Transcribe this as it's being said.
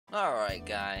Alright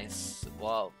guys,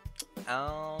 well,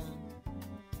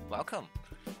 welcome.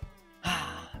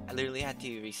 I literally had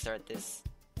to restart this.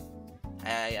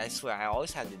 I swear I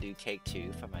always have to do take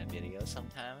two for my videos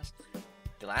sometimes.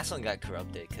 The last one got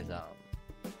corrupted because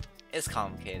it's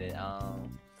complicated. I'll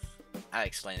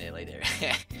explain it later.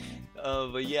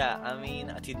 But yeah, I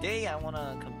mean, today I want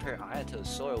to compare Ayato's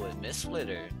sword with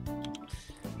Mistsplitter.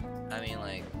 I mean,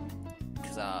 like,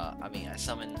 cause I mean, I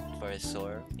summoned for his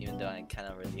sword, even though I kind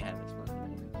of already have his one.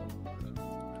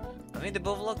 I mean, they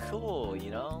both look cool,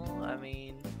 you know. I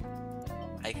mean,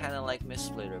 I kind of like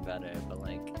Mistsplitter better, but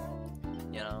like,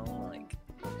 you know, like,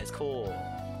 it's cool.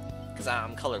 Cause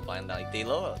I'm colorblind. Like, they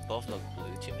both look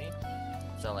blue to me.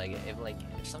 So like,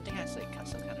 if something has like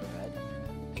some kind of red,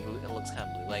 it looks kind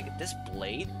of blue. Like this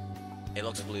blade, it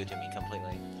looks blue to me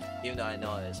completely, even though I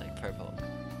know it's like purple.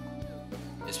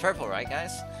 It's purple, right,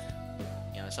 guys?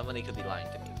 You know, somebody could be lying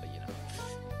to me, but you know,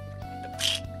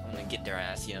 I'm gonna get their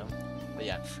ass, you know. But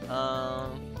yeah,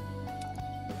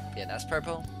 yeah, that's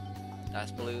purple,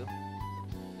 that's blue,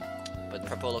 but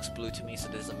purple looks blue to me, so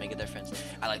this doesn't make a difference.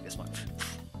 I like this one,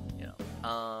 you know.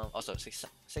 Also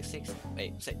 600,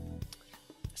 wait, say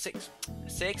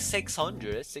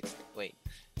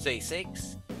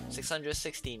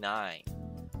 669. I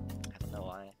don't know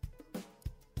why.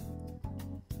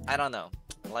 I don't know.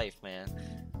 Life, man.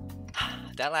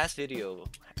 That last video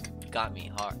got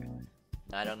me hard.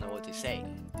 I don't know what to say.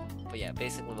 But yeah,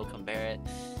 basically we'll compare it.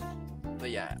 But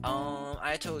yeah,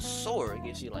 Ayato's sword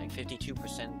gives you like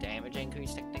 52% damage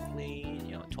increase technically,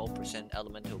 you know, 12%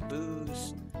 elemental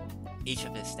boost. Each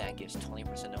of his stat gives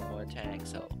 20% or more attack,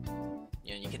 so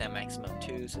you know you can have maximum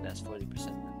 2, so that's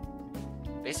 40%.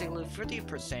 Basically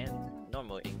 30%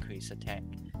 normal increase attack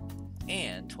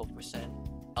and 12%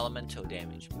 elemental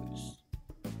damage boost.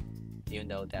 Even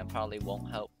though that probably won't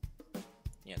help,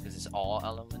 you know, because it's all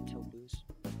elemental boost.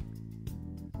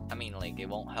 I mean, like, it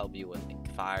won't help you with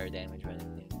like fire damage or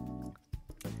anything,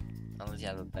 unless you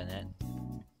have a Bennett,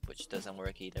 which doesn't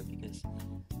work either because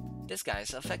this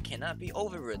guy's effect cannot be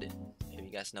overridden. If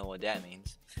you guys know what that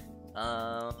means.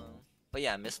 But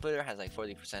yeah, Mistsplitter has like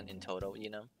 40% in total, you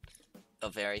know,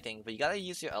 of everything. But you gotta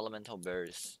use your elemental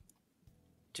burst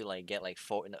to like get like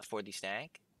 40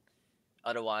 stack.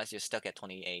 Otherwise, you're stuck at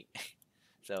 28.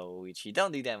 So, which you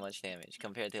don't do that much damage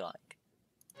compared to like,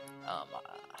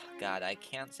 God, I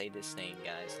can't say this name,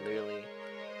 guys. Literally,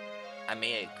 I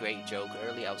made a great joke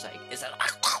earlier. I was like, is that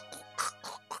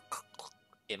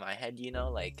in my head, you know,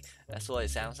 like that's what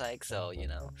it sounds like. So, you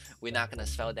know, we're not gonna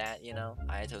spell that, you know.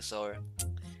 Ayato sword,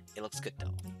 it looks good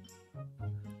though.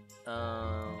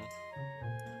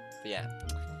 But yeah,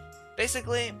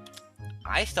 basically,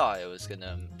 I thought it was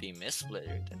gonna be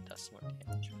Mistsplitter that does more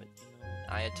damage, but you know,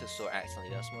 Ayato sword actually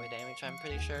does more damage. I'm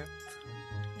pretty sure.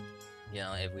 You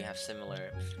know, if we have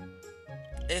similar,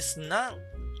 it's not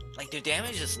like their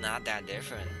damage is not that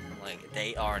different. Like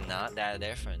they are not that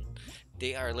different.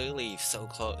 They are literally so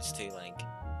close to like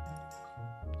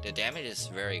the damage is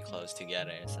very close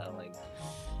together. So like,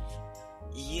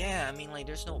 yeah, I mean like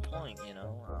there's no point, you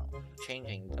know,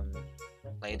 changing them.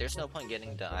 Like there's no point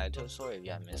getting the Ayato sword if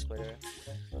you have Mistsplitter.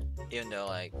 Even though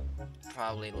like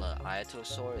probably the Ayato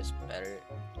sword is better,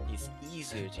 it's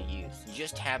easier to use. You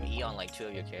just have E on like 2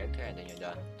 of your character and then you're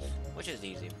done, which is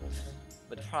easy.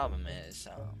 But the problem is,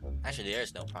 actually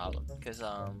there's no problem because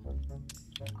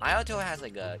Ayato has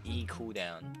like a E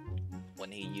cooldown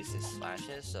when he uses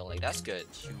slashes, so like that's good.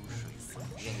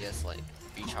 You can just like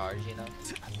recharge, you know,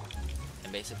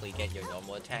 and basically get your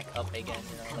normal attack up again,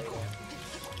 you know, later.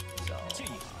 So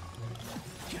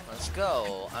let's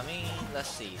go. I mean, let's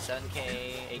see,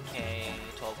 7k, 8k,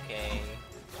 12k,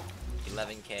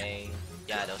 11k.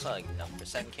 Yeah, those are like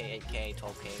numbers. 7k, 8k,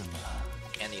 12k,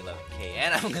 and 11k.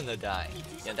 And I'm gonna die.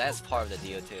 Yeah, that's part of the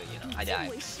deal too. You know, I die.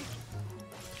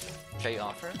 Trade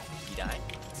offer, you die.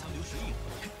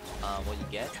 What you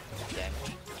get?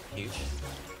 Damage, huge.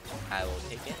 I will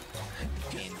take it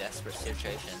in desperate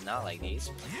situation, not like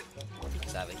these,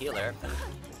 because I have a healer.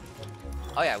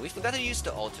 Oh yeah, we forgot to use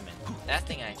the ultimate. That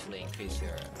thing actually increased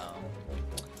your,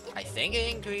 I think it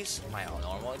increased my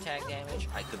normal attack damage.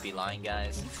 I could be lying,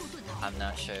 guys. I'm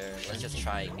not sure. Let's just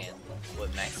try again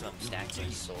with maximum stacks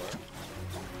of sword.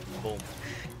 Boom.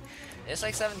 It's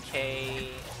like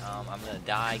 7k. I'm gonna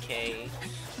die K.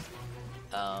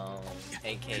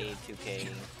 8k, 2k,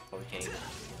 4k.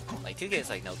 Like 2k is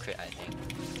like no crit, I think.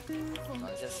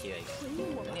 Let's just heal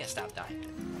again. I need to stop dying.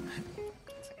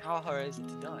 It's like, how hard is it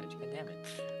to dodge? God damn it.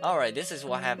 Alright, this is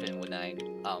what happened when I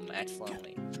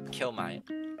accidentally kill my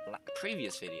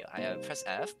previous video. I press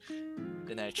F,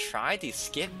 then I try to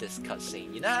skip this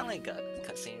cutscene. You know how like a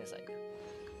cutscene is like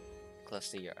close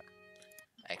to your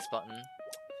X button.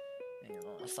 You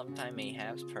know, sometime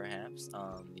mayhaps, perhaps,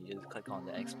 you just click on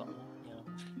the X button, you know.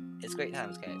 It's great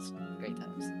times, guys. Great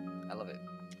times. I love it.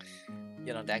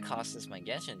 You know, that causes my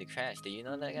Genshin to crash. Did you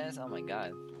know that, guys? Oh my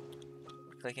god.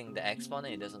 Clicking the X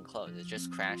button, it doesn't close. It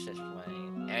just crashes my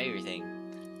everything.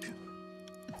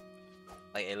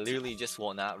 Like, it literally just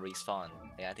will not respawn.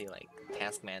 I had to, like,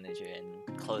 task manager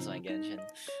and close my Genshin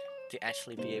to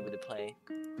actually be able to play.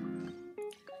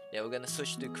 Yeah, we're gonna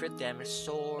switch to crit damage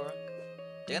sword.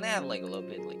 They're gonna have like a little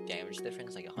bit like damage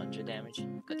difference, like 100 damage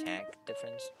attack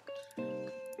difference.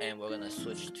 And we're gonna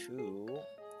switch to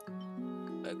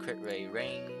a crit rate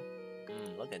ring.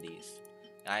 Look at these.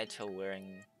 Ayato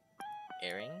wearing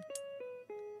earring.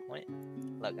 What?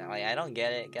 Look, I don't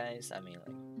get it, guys. I mean,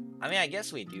 I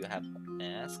guess we do have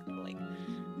mask, but like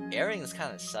earrings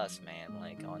kind of sus, man.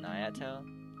 Like on Ayato.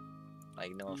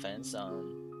 Like no offense,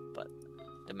 but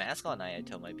the mask on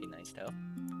Ayato might be nice though.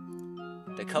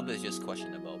 The cup is just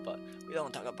questionable, but we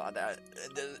don't talk about that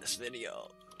in this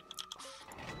video.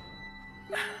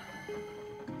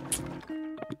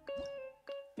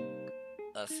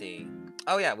 Let's see.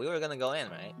 Oh yeah, we were gonna go in,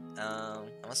 right? I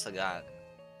almost forgot.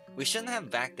 We shouldn't have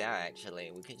backed out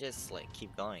actually. We could just like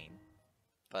keep going.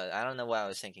 But I don't know what I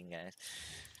was thinking, guys.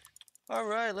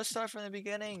 Alright, let's start from the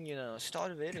beginning, you know,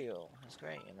 start a video. That's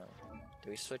great, you know. Do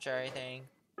we switch everything?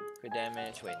 Crit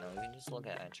damage? Wait, no, we can just look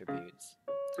at attributes.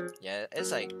 Yeah,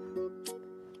 it's like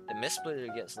the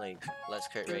Mistsplitter gets like less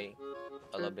crit rate,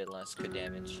 a little bit less crit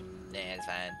damage. Nah, it's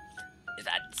fine. It's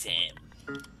not the same.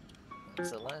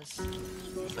 So let's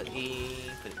put E,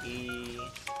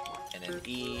 and then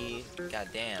E. God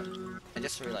damn. I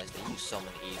just realized they use so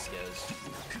many E skills.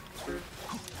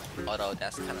 Although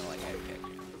that's kind of like epic.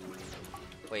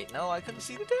 Wait, no, I couldn't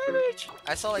see the damage.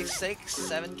 I saw like 6,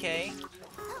 7k.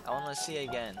 I want to see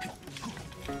again.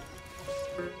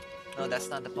 No, that's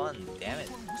not the button. Damn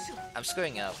it. I'm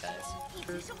screwing up, guys.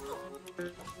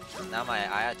 Now my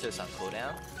Ayato's on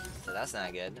cooldown, so that's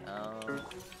not good.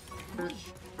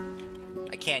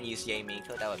 I can't use Yay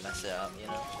Miko, that would mess it up, you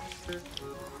know?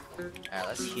 Alright,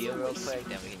 let's heal real quick,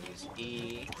 then we can use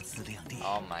E.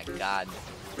 Oh my god.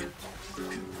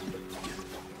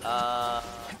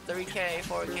 3k,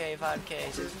 4k,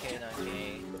 5k, 6k,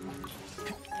 9k.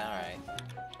 Alright.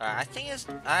 I think it's.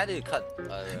 I had to cut.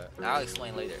 I'll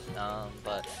explain later.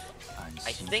 But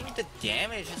I think the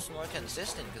damage is more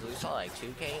consistent because we saw like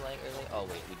 2k like earlier. Oh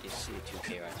wait, we did see a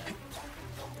 2k right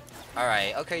now.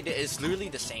 Alright, okay, it's literally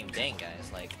the same thing,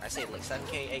 guys. Like I said, like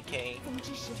 7k, 8k,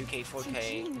 2k,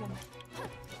 4k,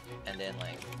 and then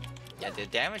like yeah, the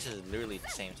damage is literally the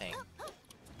same thing.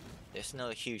 There's no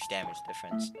huge damage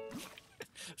difference.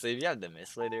 So if you have the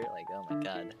Mistsplitter, like oh my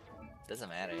god, doesn't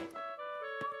matter.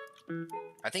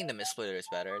 I think the Mistsplitter is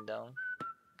better though,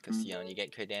 because you know you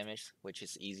get crit damage, which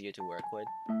is easier to work with.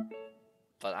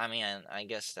 But I mean, I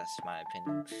guess that's my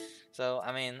opinion. So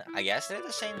I mean, I guess they're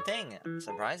the same thing.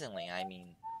 Surprisingly, I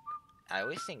mean, I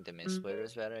always think the Mistsplitter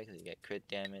is better because you get crit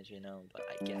damage, you know. But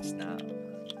I guess not.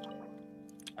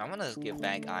 I'm gonna give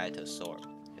back Ayato's sword.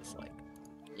 It's like,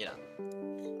 you know,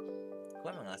 who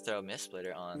am I gonna throw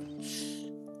Mistsplitter on?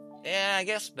 Yeah, I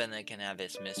guess Bennett can have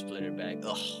his Mistsplitter back.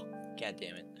 Ugh. God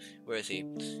damn it. Where is he?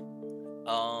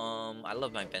 I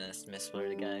love my Bennett's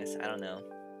Mistsplitter, guys. I don't know.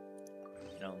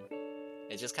 You know,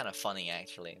 it's just kind of funny,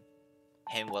 actually.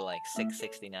 Him with, like,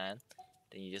 669.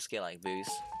 Then you just get, like,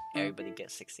 boost. Everybody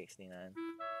gets 669.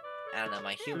 I don't know,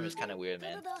 my humor is kind of weird,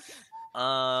 man.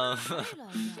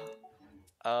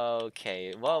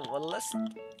 Okay, well, let's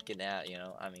get out, you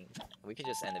know. I mean, we could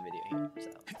just end the video here,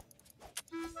 so.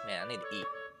 Man, I need to eat.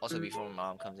 Also, before my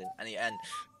mom comes in, I need to end.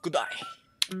 Goodbye!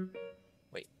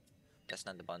 Wait, that's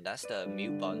not the button. That's the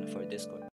mute button for Discord.